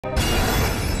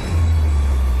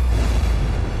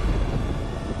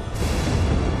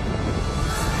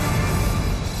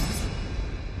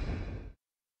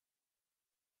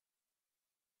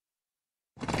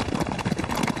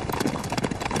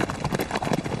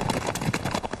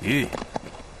吁！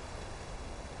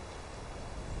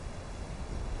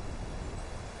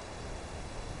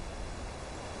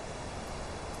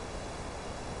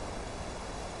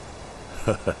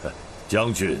呵呵呵，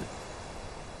将军。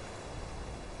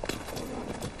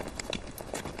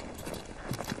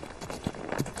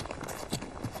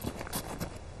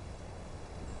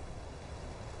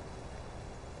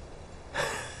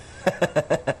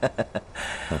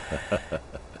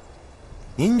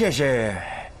您这是？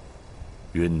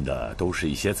运的都是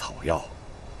一些草药，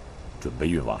准备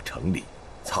运往城里。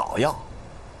草药？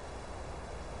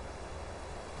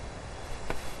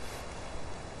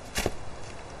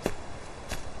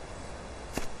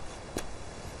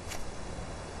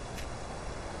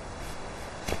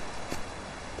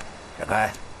闪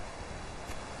开！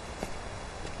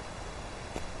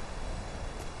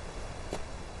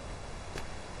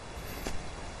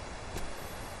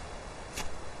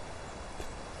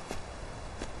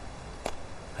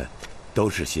都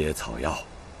是些草药。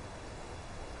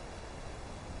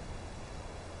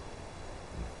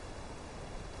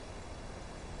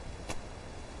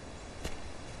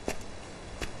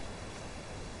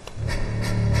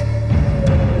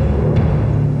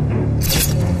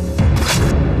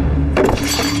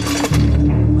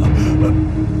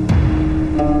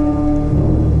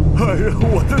哎呀，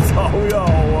我的草药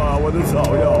啊，我的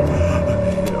草药！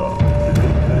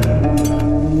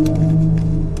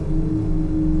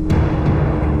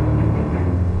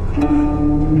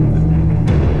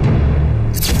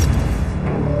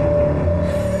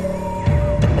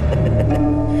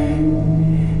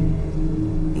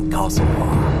你告诉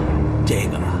我，这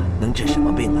个能治什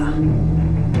么病啊？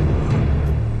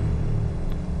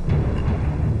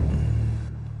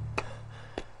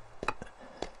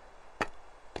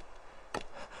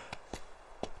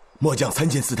末将参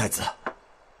见四太子。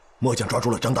末将抓住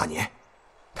了张大年，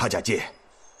他假借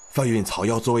贩运草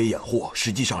药作为掩护，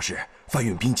实际上是贩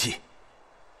运兵器。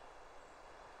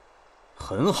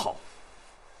很好。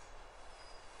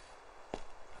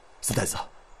四太子，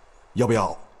要不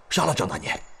要杀了张大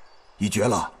年，以绝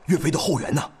了岳飞的后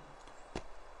援呢？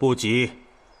不急，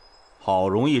好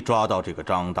容易抓到这个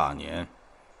张大年，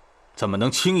怎么能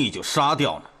轻易就杀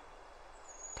掉呢？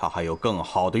他还有更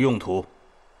好的用途。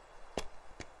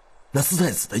那四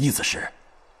太子的意思是？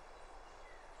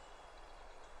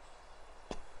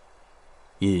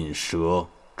引蛇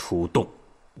出洞。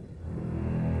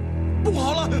不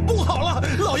好了，不好了！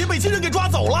老爷被金人给抓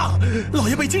走了！老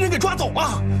爷被金人给抓走了！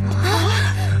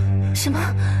啊！什么？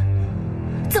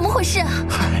怎么回事啊？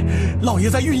嗨，老爷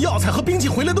在运药材和兵器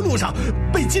回来的路上，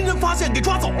被金人发现给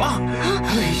抓走了。啊！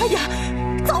哎呀，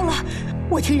糟了！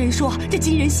我听人说这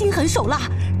金人心狠手辣，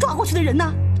抓过去的人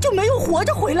呢就没有活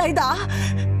着回来的。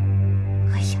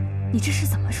哎呀，你这是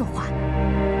怎么说话？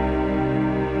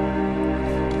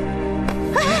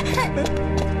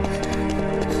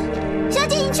小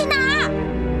姐，你去哪儿？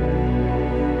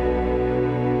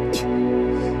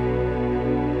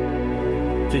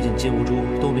最近金兀术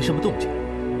都没什么动静，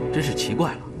真是奇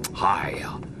怪了。嗨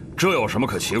呀，这有什么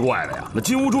可奇怪的呀？那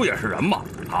金兀术也是人嘛，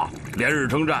啊，连日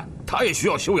征战，他也需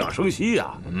要休养生息呀。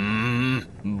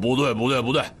不对，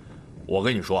我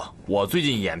跟你说，我最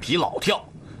近眼皮老跳，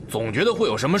总觉得会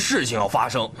有什么事情要发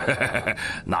生。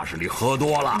那是你喝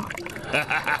多了。叶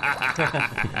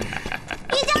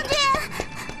将军，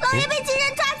老爷被金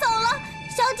人抓走了，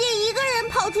小姐一个人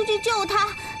跑出去救他，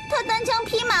他单枪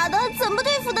匹马的，怎么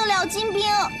对付得了金兵？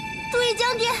诸位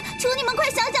将军，求你们快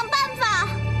想想办法。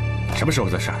什么时候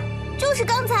的事儿？就是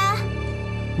刚才。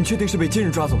你确定是被金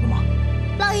人抓走的吗？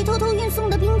老爷偷偷运送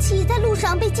的兵器在路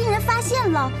上被金人发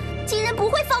现了，金人不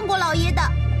会放过老爷的。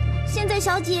现在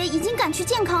小姐已经赶去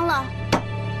健康了。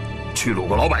去掳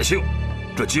个老百姓，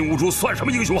这金兀术算什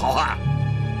么英雄好汉？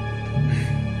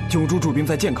金兀术驻兵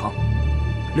在健康，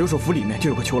留守府里面就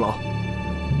有个囚牢，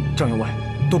张员外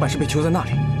多半是被囚在那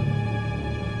里。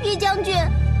叶将军，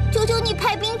求求你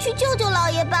派兵去救救老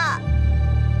爷吧。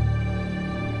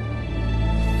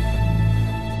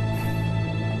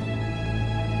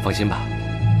放心吧，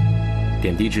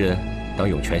点滴之恩当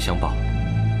涌泉相报，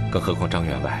更何况张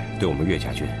员外对我们岳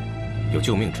家军有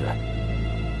救命之恩，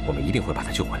我们一定会把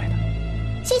他救回来的。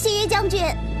谢谢岳将军。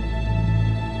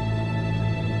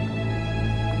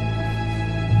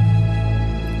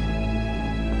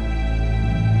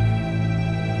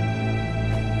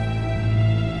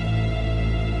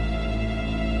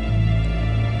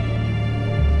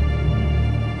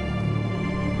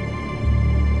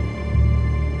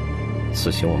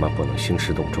此行我们不能兴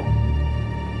师动众，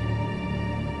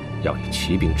要以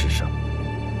骑兵制胜。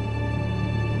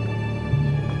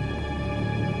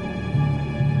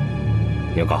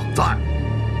牛皋在，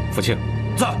福庆，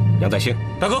在。杨再兴，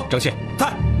大哥，张宪，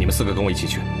在。你们4个跟我一起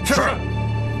去。是。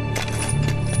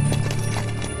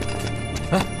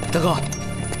哎，大哥，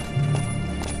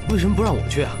为什么不让我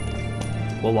去啊？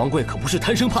我王贵可不是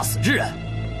贪生怕死之人，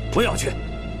我也要去。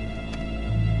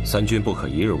3军不可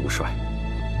一日无帅，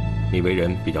你为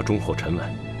人比较忠厚沉稳，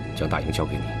将大营交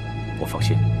给你，我放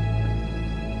心。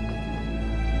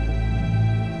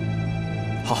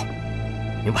好，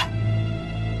明白。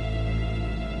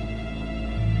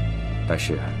但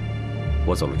是，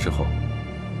我走了之后，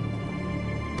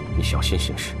你小心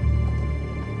行事，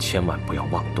千万不要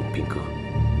妄动兵戈。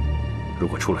如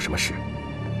果出了什么事，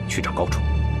去找高处，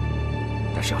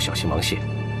但是要小心王谢。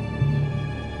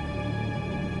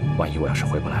万一我要是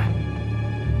回不来，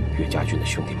岳家军的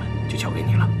兄弟们就交给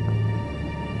你了。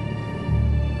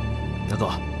大哥，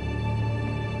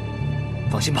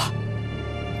放心吧。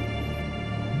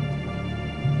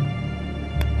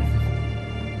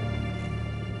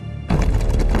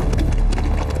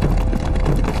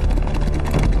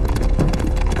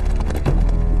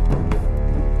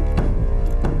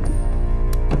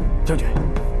将军，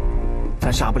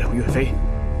咱杀不了岳飞，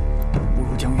不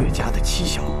如将岳家的妻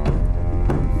小。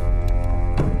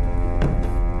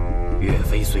岳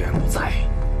飞虽然不在，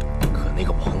可那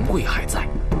个王贵还在，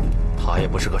他也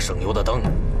不是个省油的灯，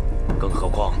更何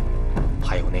况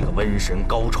还有那个瘟神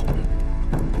高宠。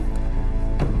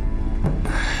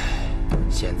唉，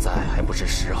现在还不是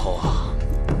时候啊。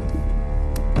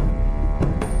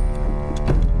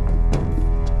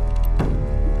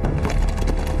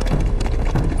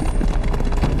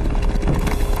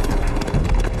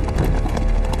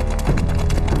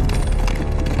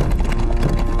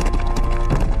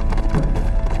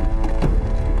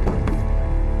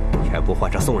换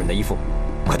上送人的衣服，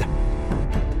快点！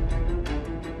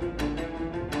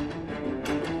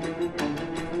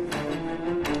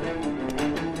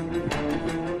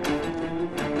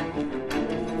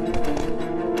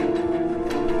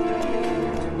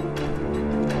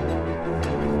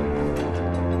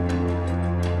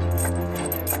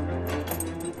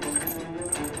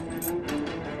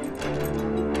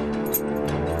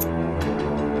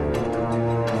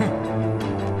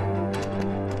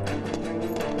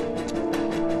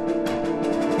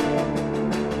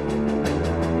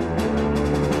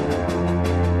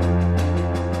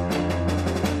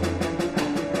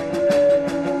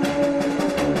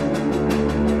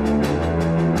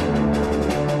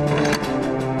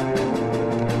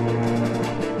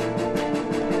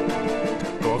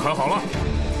看好了。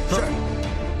是。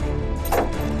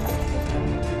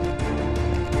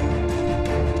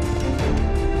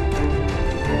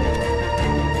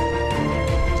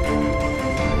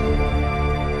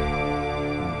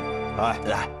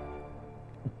来。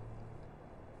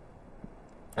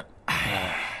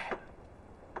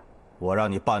我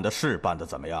让你办的事办得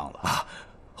怎么样了？啊，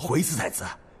回四太子，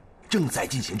正在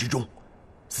进行之中。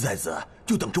四太子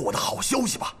就等着我的好消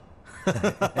息吧。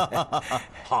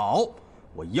好，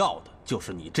我要的就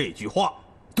是你这句话。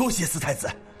多谢四太子。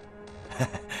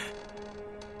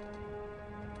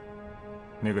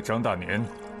那个张大年，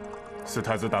四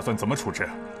太子打算怎么处置？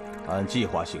按计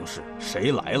划行事，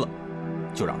谁来了，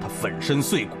就让他粉身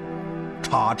碎骨，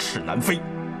插翅难飞。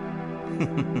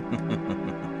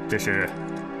这是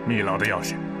密老的钥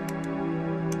匙。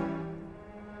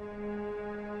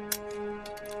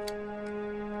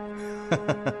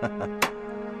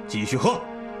继续喝。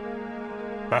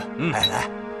来，来。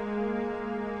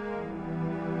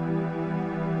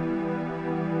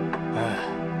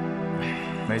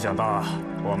没想到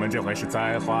我们这回是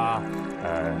栽花，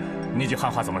那句汉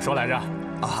话怎么说来着？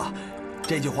啊，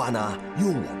这句话呢，用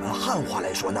我们汉话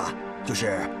来说呢，就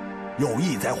是“有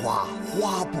意栽花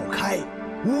花不开，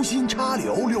无心插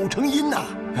柳柳成荫”呐。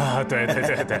啊，对。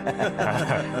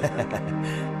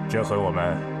这回我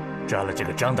们抓了这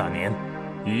个张大年，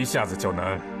一下子就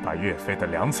能把岳飞的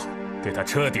粮草给他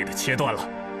彻底的切断了，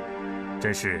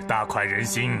真是大快人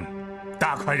心，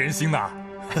大快人心呐！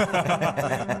是啊，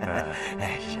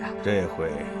这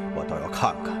回我倒要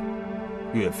看看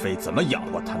岳飞怎么养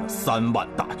活他那3万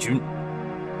大军。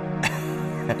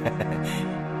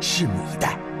拭目以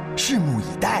待，拭目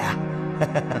以待啊！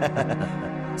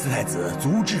四太子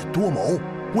足智多谋，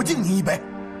我敬您一杯。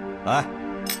来，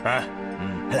来。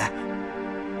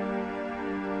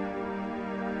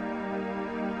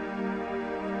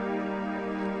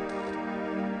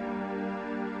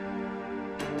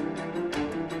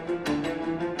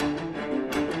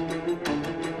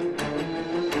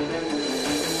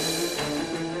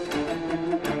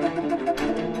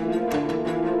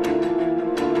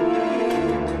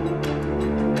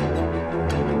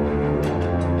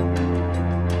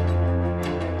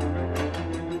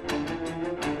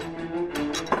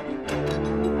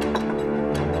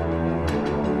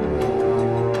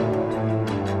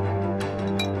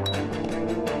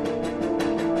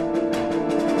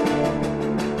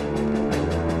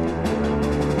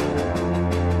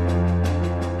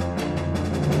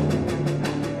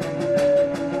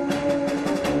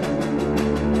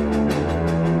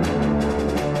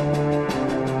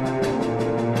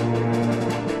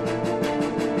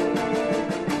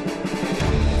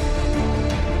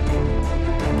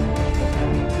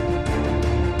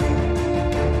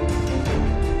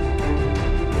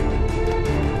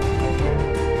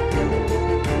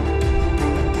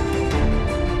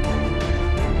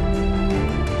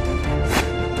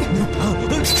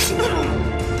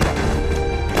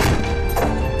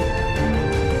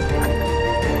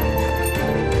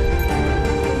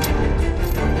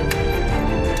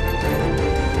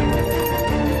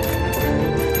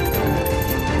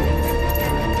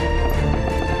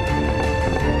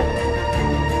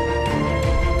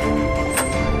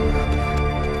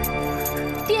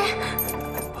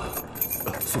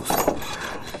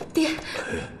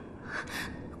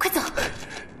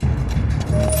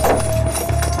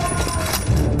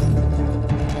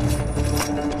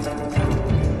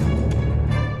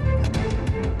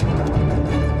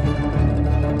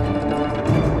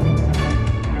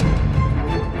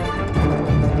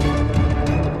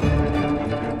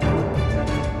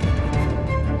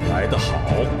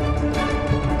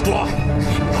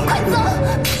快走！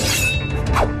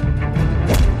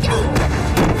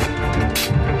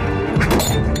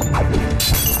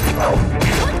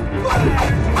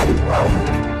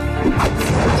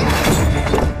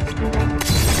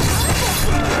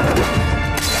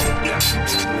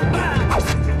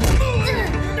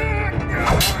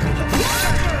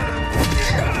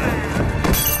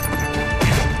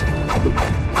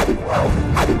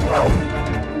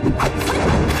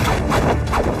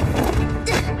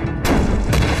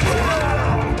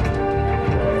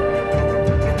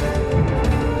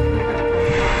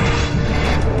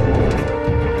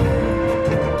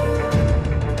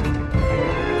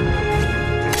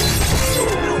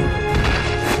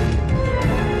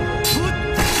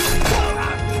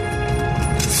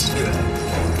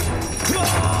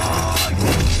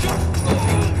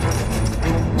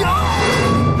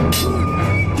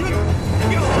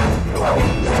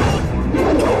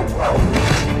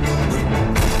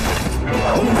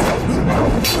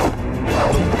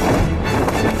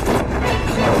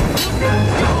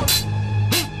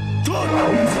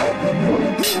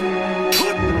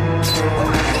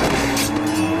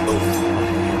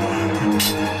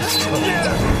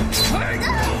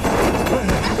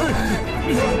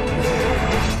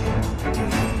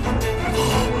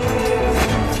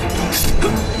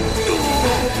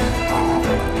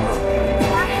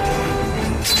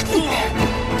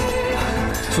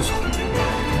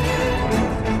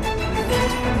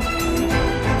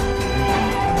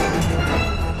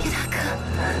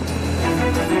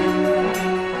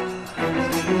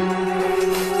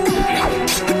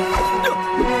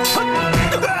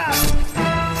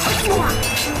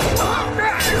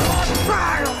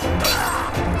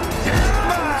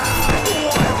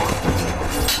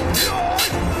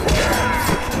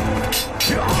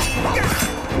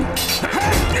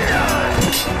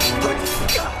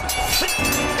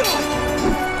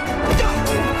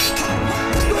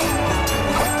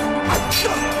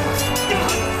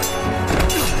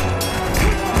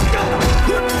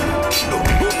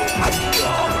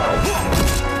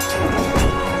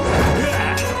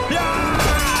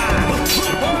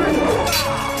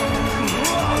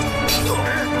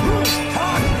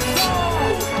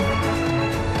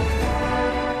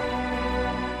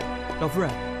老夫人，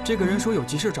这个人说有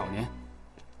急事找您。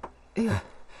哎呀，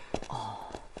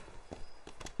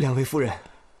两位夫人，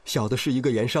小的是一个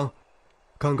盐商，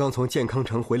刚刚从健康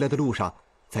城回来的路上，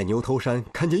在牛头山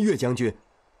看见岳将军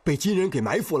被金人给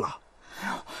埋伏了。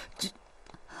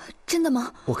真的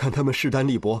吗？我看他们势单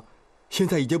力薄，现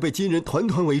在已经被金人团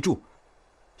团围住。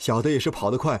小的也是跑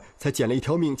得快，才捡了一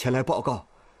条命前来报告。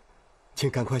请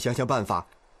赶快想想办法，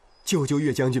救救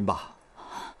岳将军吧。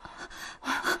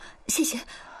谢谢，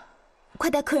快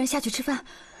带客人下去吃饭。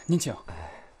您请。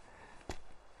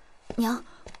娘，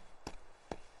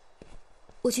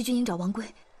我去军营找王贵，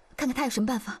看看他有什么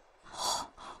办法。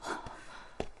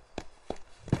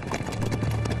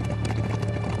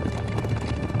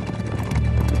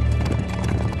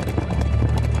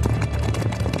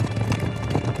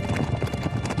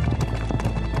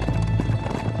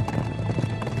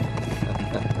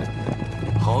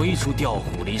好一出调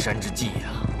虎离山之计呀！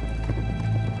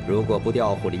如果不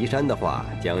调虎离山的话，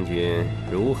将军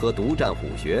如何独占虎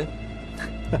穴？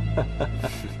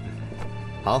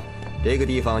好，这个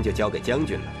地方就交给将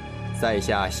军了。在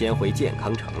下先回健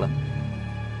康城了，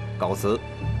告辞。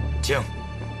请。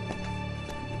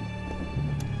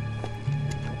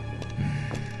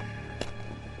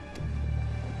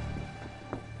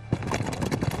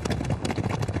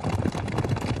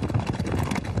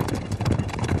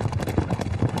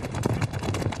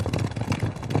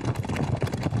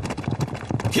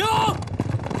停！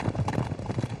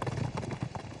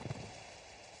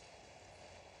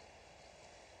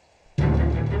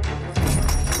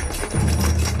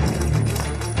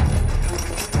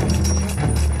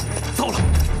糟了，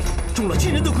中了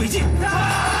金人的诡计！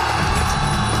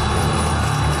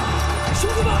兄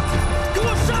弟们，给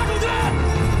我杀出去！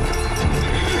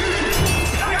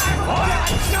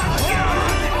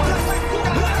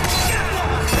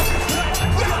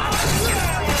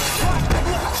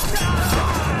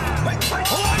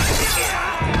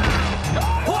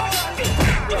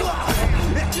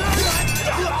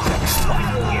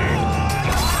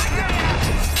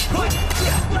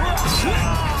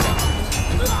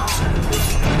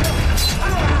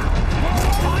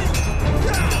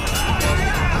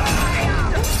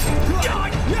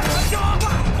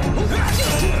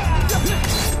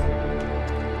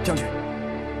将军，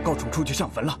高宠出去上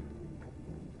坟了。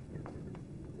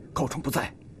高宠不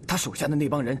在，他手下的那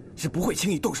帮人是不会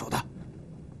轻易动手的。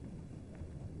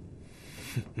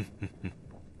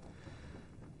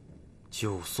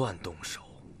就算动手，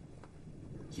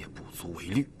也不足为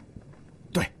虑。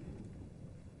对，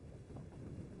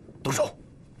动手。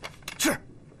是。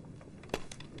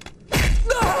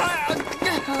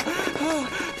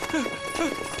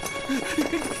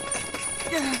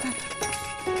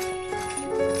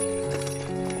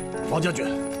王将军，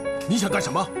你想干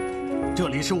什么？这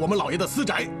里是我们老爷的私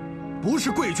宅，不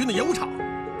是贵军的演武场。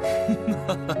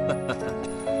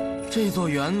这座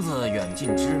园子远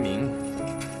近知名，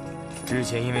之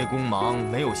前因为工忙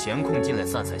没有闲空进来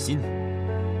散散心。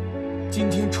今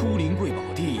天出临贵宝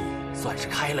地，算是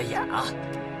开了眼啊。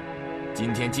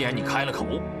今天既然你开了口，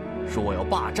说我要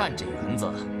霸占这园子，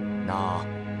那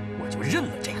我就认了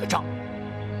这个账，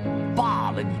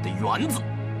霸了你的园子。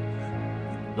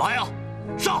来啊，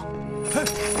上！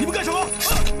你们干什么？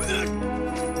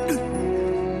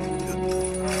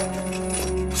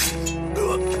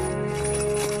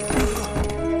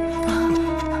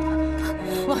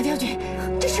王将军，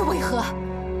这是为何？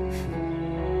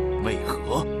为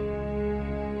何？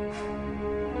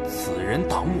此人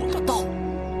挡我的道。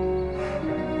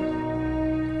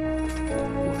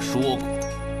我说过，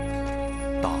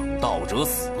挡道者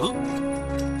死，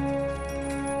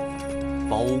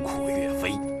包括岳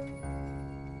飞。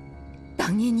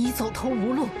当年你走投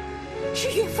无路，是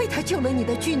岳飞他救了你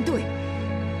的军队。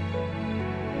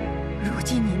如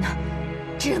今你呢，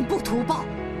知恩不图报，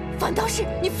反倒是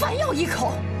你反咬一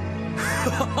口。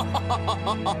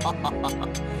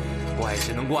怪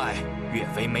只能怪岳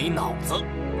飞没脑子，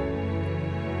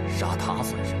杀他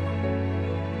算什么？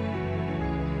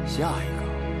下一个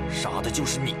杀的就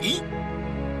是你。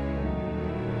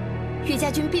岳家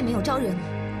军并没有招惹你，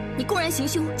你公然行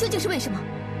凶，究竟是为什么？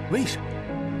为什么？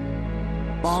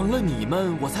绑了你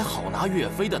们，我才好拿岳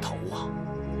飞的头啊！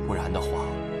不然的话，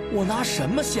我拿什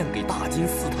么献给大金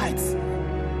四太子？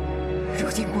如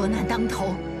今国难当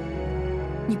头，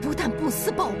你不但不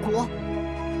思报国，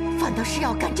反倒是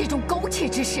要干这种苟且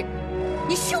之事，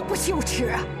你羞不羞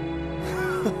耻啊？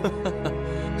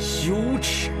羞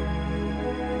耻？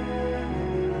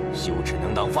羞耻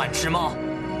能当饭吃吗？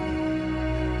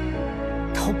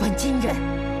投奔金人，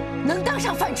能当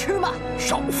上饭吃吗？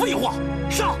少废话，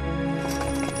上！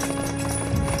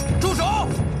住手！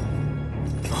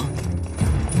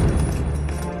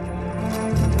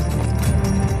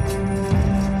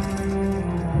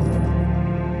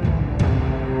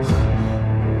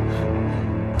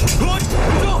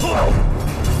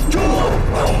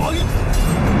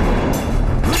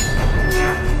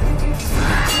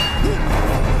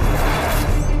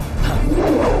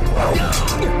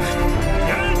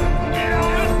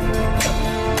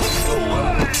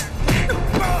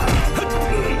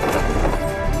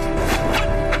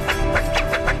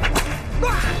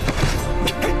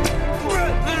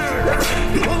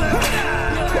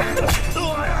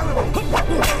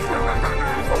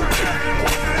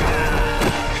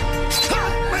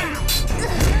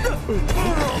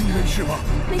没事吧？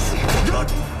没事。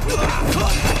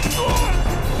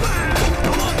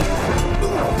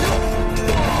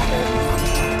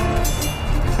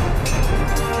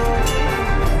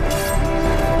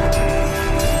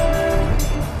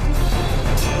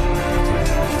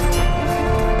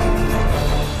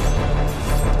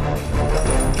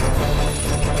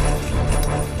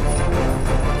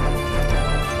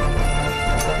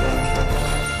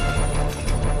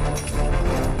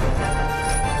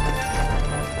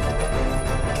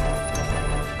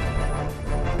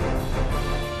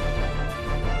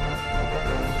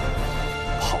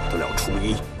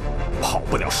跑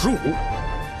不了15，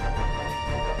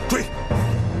追！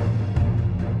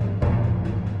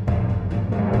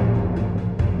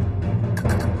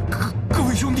各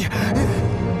位兄弟，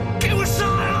给我杀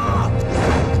呀！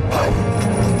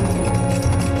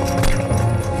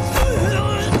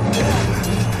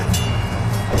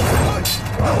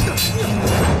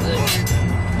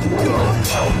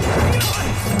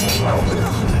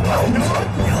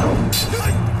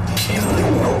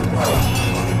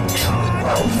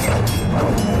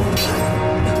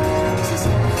谢谢。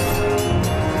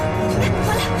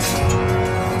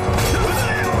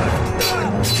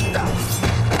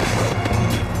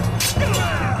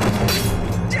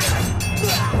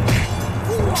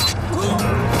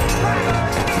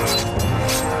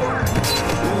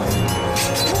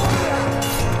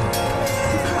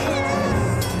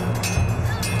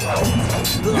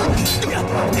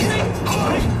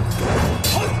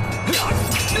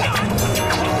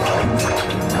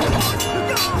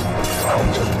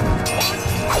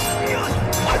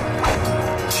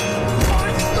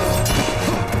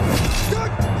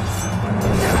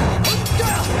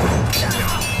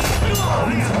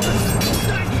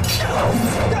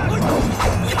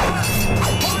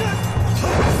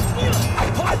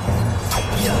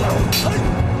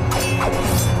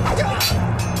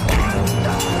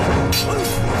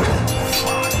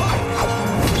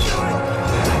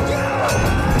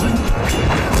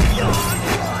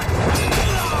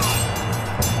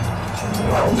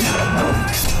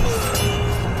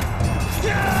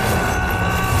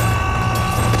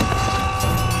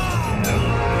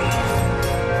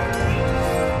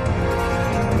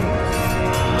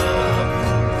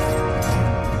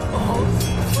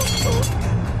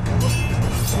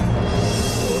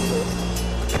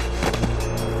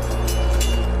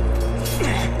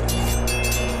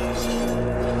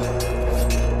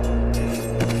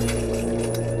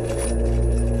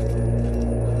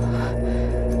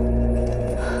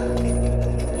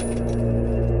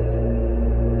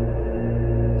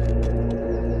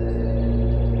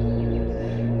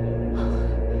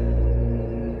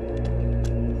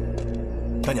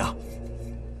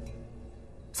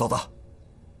嫂子，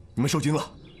你们受惊了。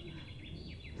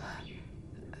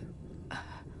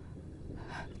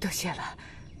多谢了，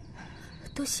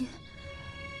多谢。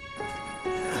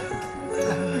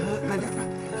慢点。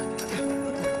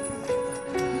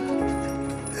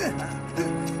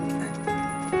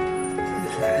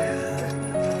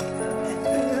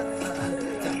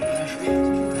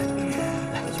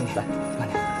来，兄弟，来，慢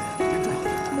点。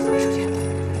手机。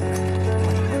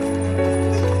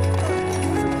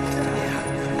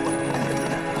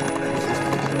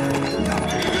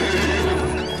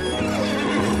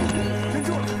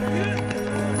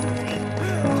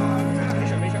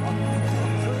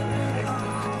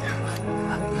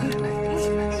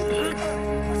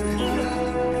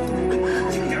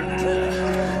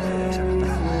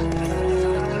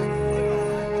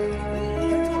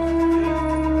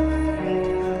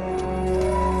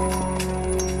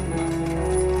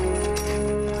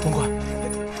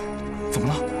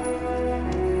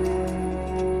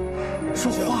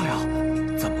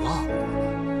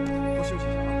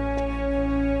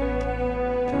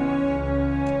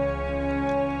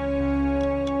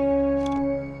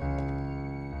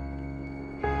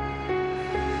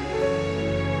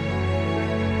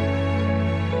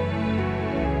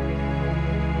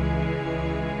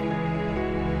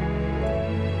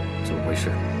怎么回事？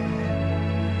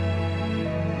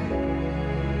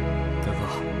大哥，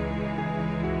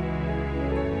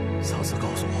嫂子告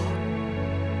诉我，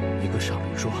一个上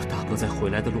旅说大哥在回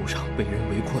来的路上被人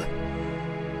围困，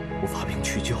我发兵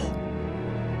去救，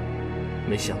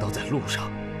没想到在路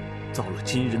上遭了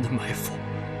金人的埋伏。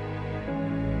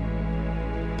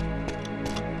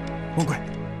王贵，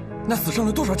那死伤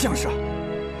了多少将士啊？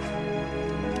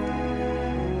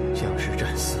将士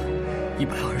战死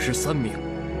123名，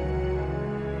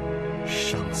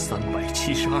伤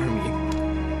372名，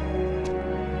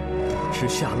至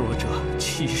下落者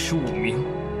75名。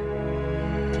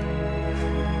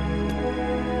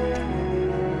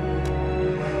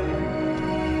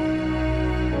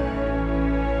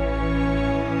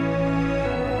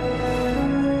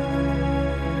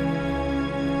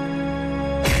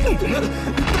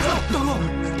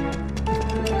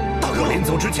大哥，临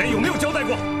走之前有没有交代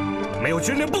过，没有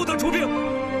军人不得出兵？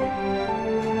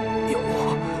有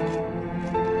啊。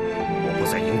我不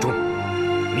在营中，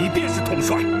你便是统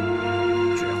帅，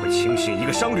居然会轻信一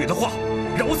个商旅的话，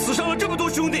让我死伤了这么多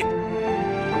兄弟，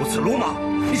如此鲁莽，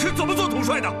你是怎么做统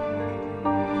帅的？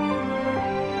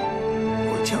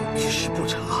我将一事不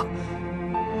察，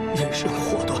眼神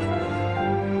祸端，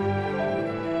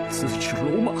自持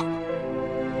鲁莽。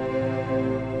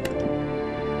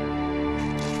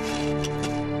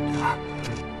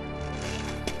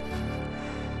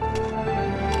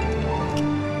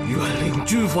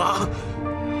军法，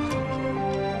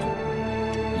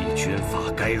依军法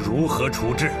该如何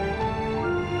处置？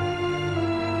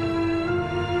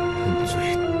认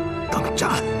罪当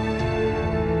斩。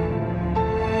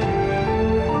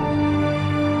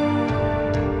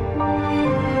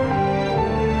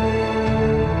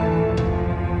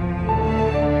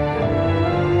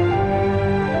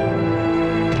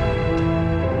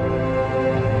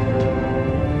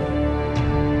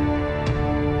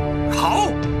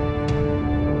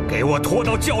给我拖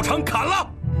到教场砍了！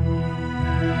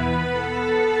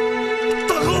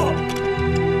大哥，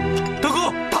大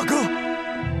哥，大哥，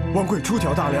王贵出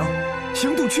挑大梁，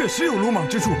行动确实有鲁莽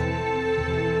之处。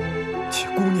且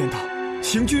姑念道：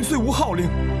行军虽无号令，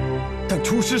但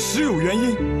出师实有原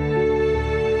因。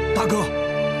大哥，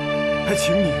还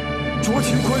请你酌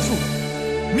情宽恕，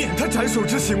免他斩首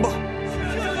之刑吧。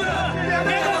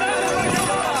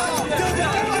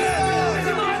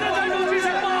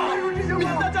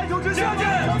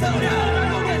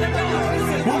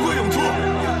王贵有错，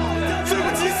罪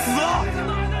不及死啊！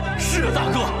是啊，大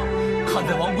哥，看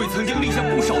在王贵曾经立下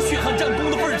不少血汗战功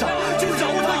的份上，就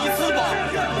饶他一次吧。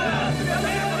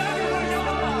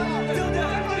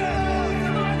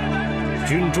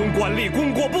军中惯例，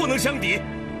功过不能相抵，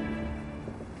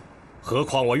何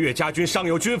况我岳家军尚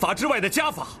有军法之外的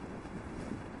家法。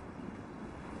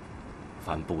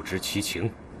凡不知其情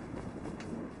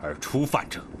而初犯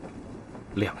者，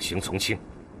量刑从轻；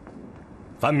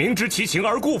凡明知其情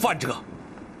而故犯者，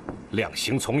量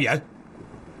刑从严。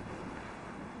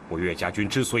我岳家军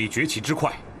之所以崛起之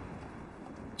快，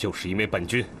就是因为本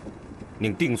军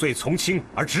宁定罪从轻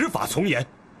而执法从严，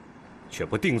却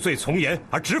不定罪从严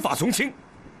而执法从轻。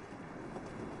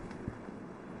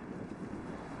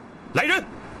来人，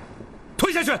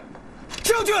推下去！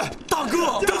将军，大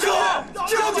哥，大哥，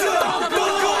将军，大哥，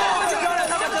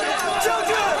将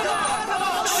军，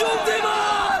兄弟们！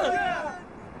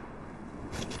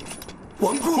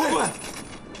王贵，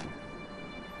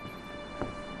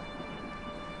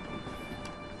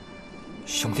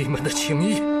兄弟们的情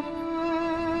谊，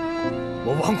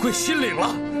我王贵心领了。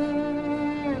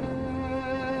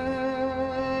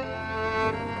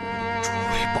诸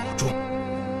位保重，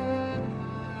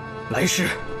来世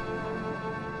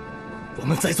我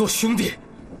们再做兄弟。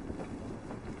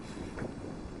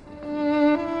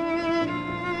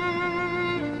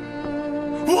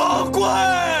王贵！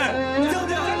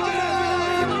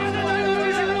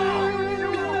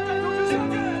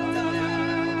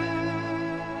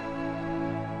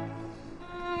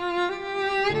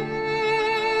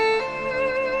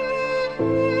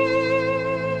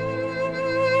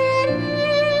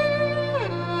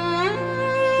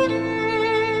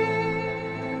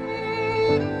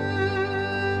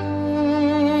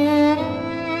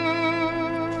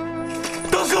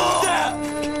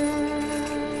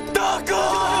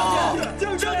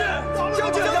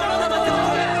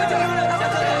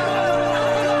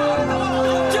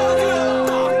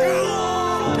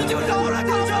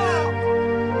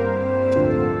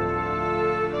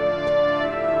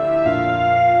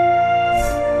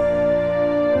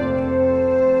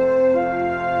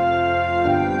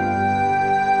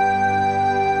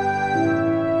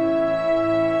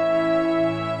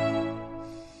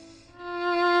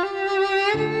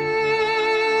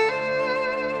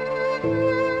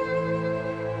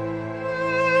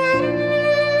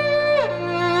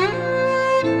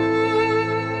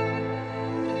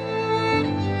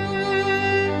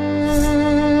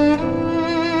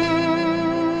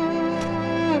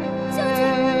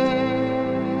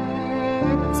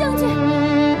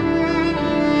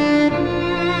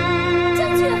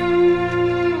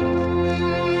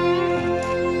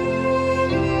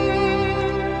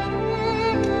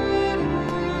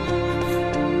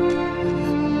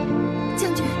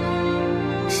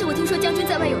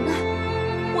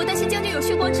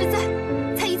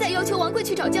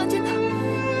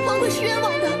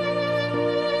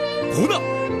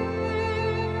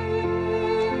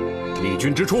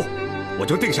之初，我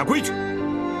就定下规矩，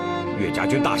岳家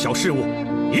军大小事务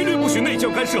一律不许内将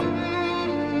干涉。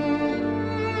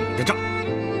你的账，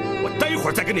我待会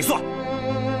儿再跟你算。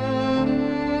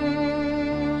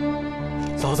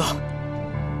嫂子，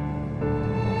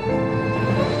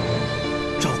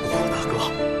照顾好大哥。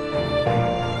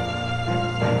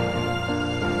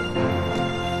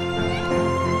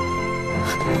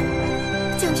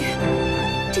将军，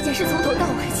这件事从头到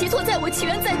尾，起错在我，起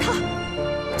源在他。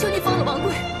求你放了王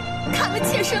贵，砍了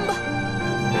妾身吧。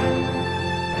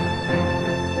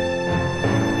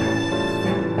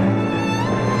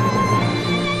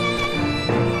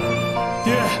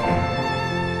爹，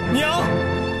娘，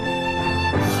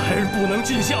孩儿不能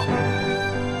尽孝，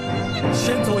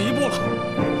先走一步了。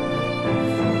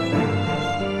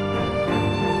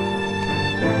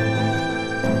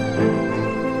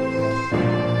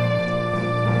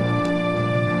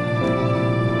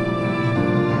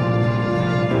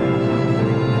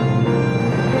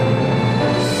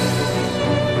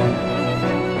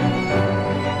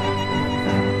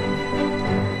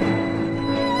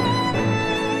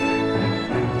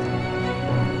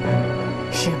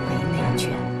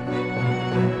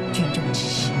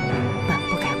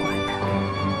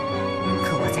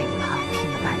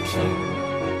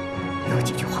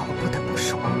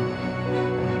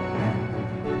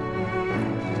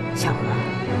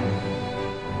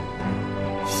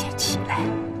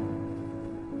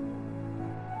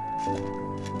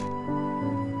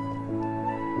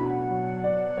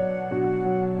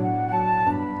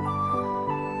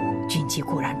军纪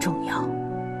固然重要，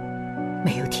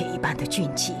没有铁一般的军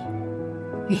纪，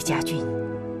岳家军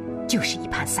就是一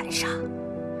盘散沙。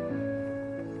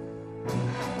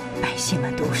百姓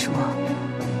们都说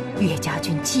岳家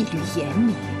军纪律严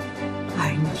明，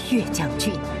而你岳将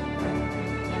军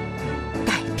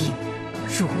带兵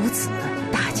如此，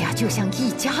大家就像一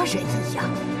家人一样。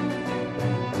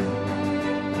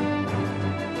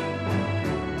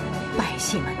百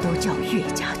姓们都叫岳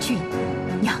家军，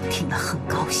娘听了很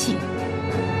高兴。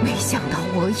没想到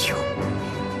我有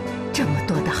这么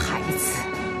多的孩子。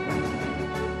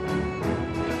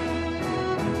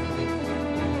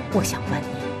我想问你，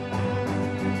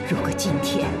如果今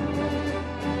天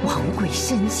王贵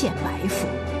身陷埋伏，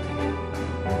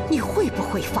你会不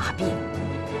会发兵？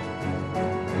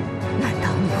难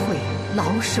道你会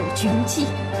老守军纪，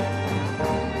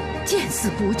见死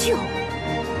不救？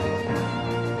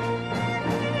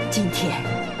今天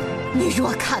你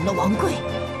若砍了王贵，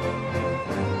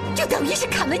就等于是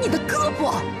砍了你的胳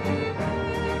膊。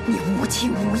你无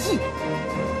情无义，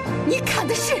你砍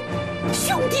的是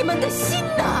兄弟们的心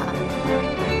呐！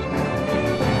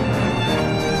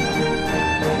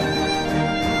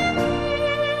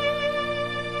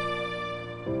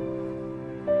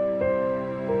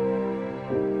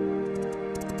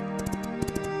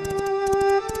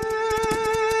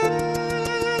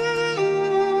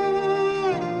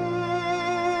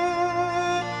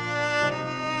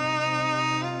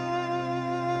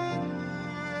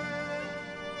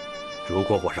如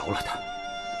果我饶了他，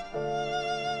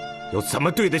又怎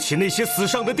么对得起那些死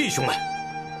伤的弟兄们？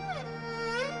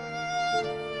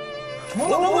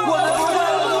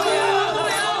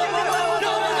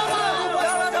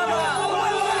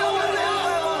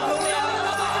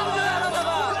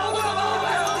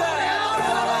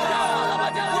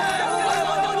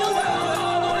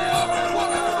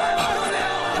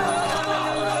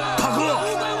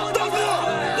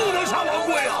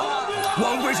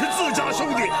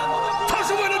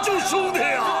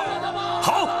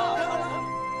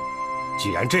既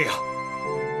然这样，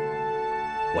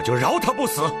我就饶他不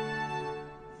死。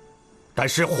但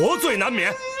是活罪难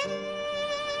免，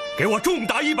给我重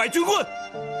打100军棍！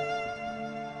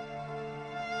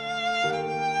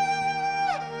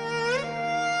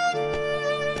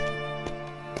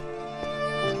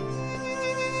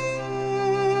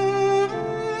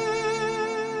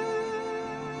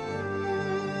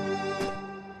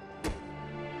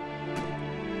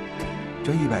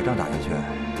这100仗打下去，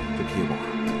这屁股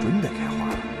准得开花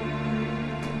了。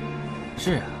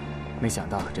是啊，没想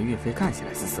到这岳飞看起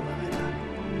来斯斯文文的，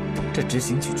这执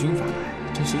行起军法来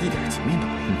真是一点情面都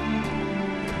没有。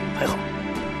还好，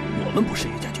我们不是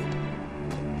岳家军。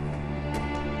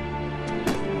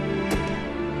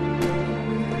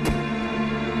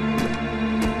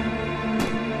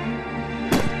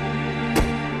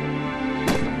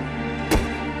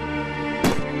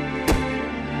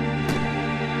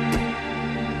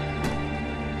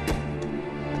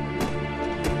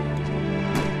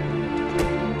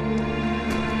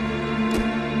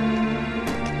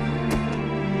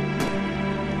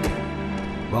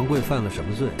王贵犯了什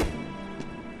么罪？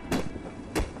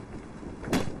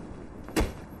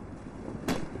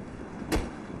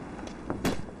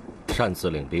擅自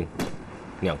领兵，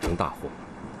酿成大祸，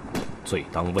罪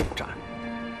当问斩。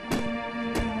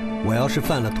我要是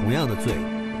犯了同样的罪，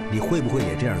你会不会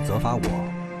也这样责罚我？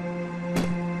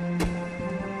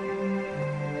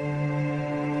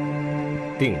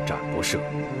定斩不赦。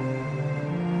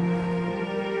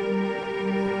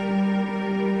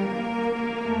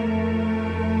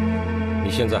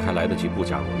你现在还来得及不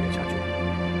加入岳家军。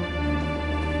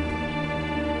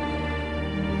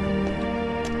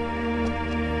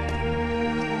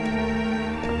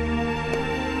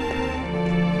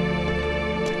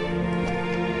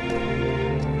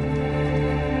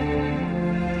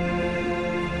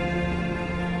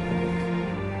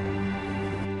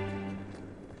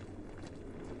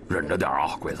忍着点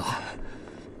啊，鬼子。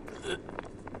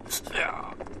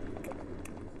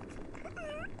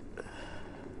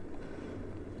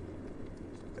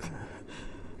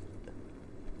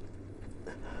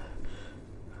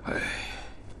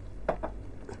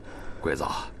鬼子，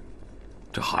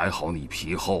这还好你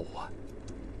皮厚啊，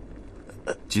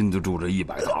经得住这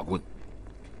100大棍。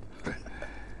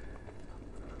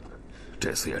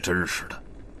这次也真是的，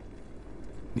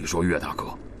你说岳大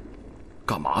哥，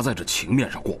干嘛在这情面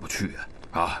上过不去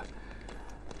啊？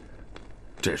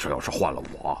这事要是换了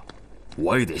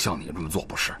我也得像你这么做，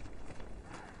不是？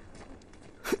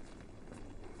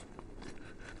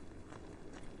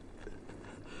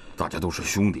大家都是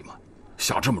兄弟嘛，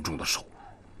下这么重的手，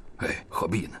何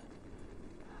必呢？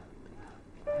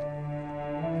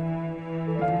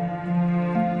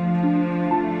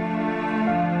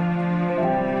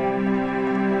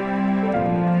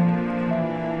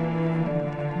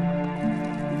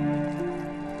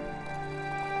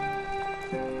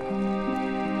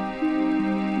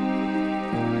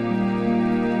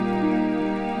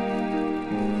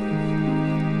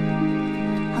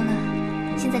好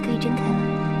了，现在可以睁开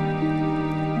了。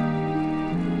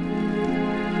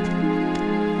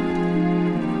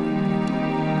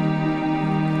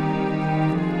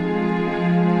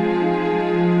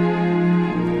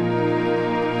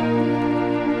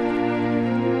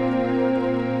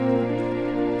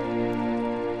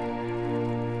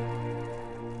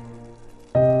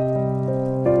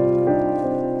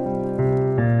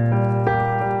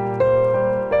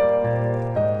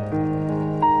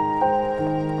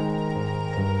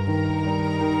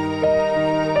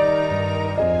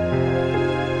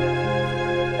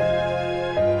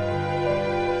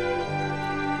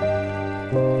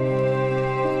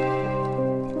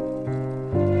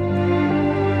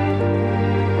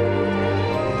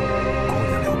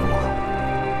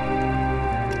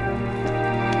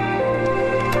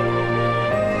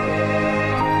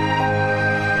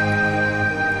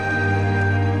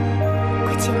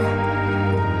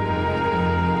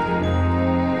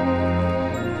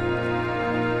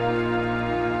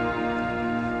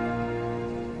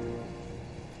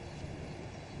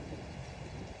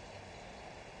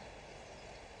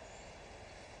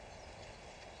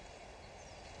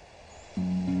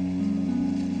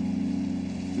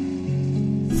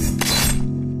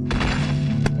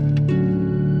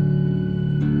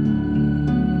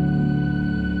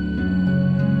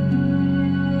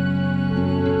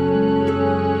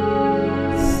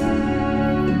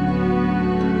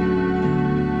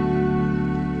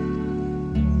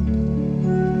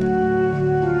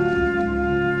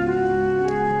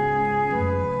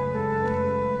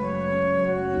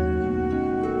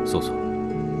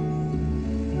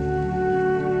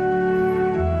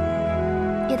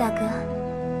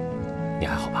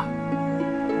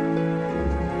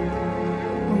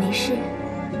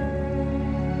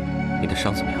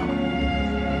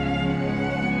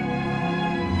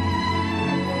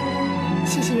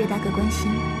谢谢岳大哥关心，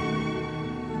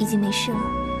已经没事了。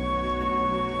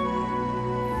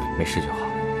没事就好，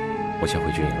我先回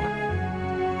军营了。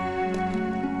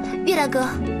岳大哥，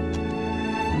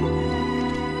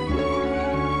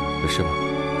有事吗？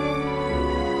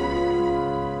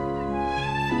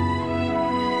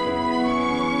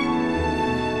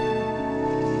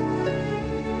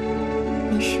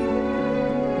没事。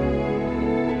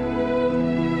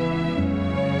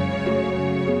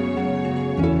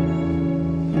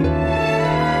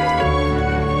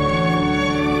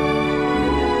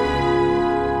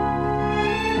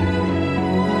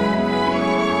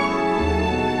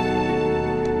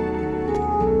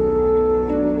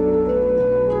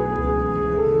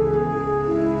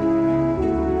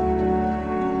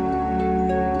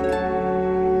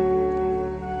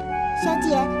小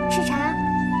姐，吃茶。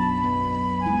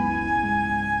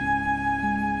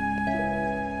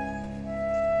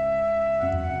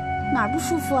哪儿不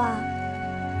舒服啊？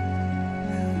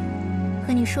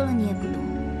和你说了你也不懂。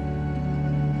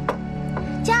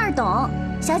这样懂，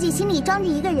小姐心里装着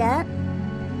一个人，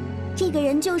这个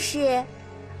人就是，岳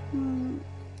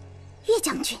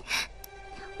将军。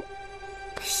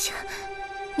哎呀，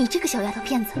你这个小丫头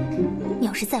片子，你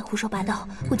要是再胡说八道，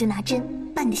我就拿针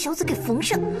把你的小嘴给缝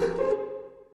上。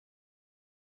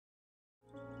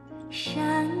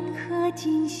山河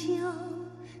锦绣，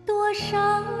多少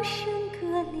笙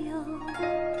歌流，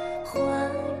画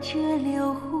着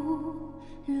六湖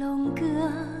龙歌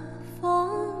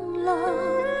风楼。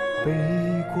北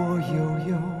国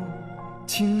悠悠，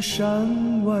青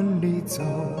山万里走，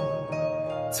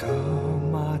策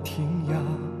马天涯，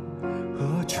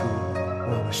何处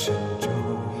望神州？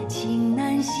情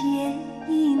难写，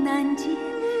意难结，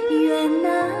缘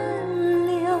难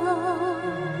留。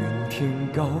云天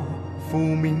高，赴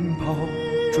明袍，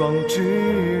壮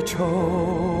志愁。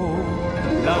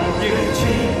狼烟起，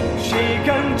谁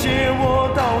敢借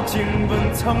我刀剑问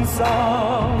沧桑？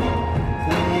胡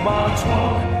马闯，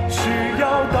是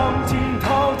要当今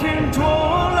滔天浊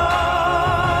浪。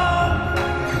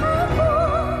踏过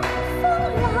风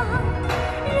浪，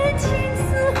任青丝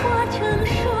化成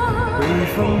霜。被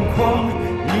疯狂，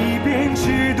一边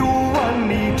直渡万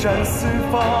里战四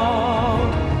方。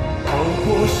跑过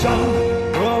山，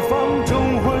何妨忠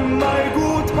魂埋骨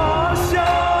他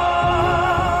乡。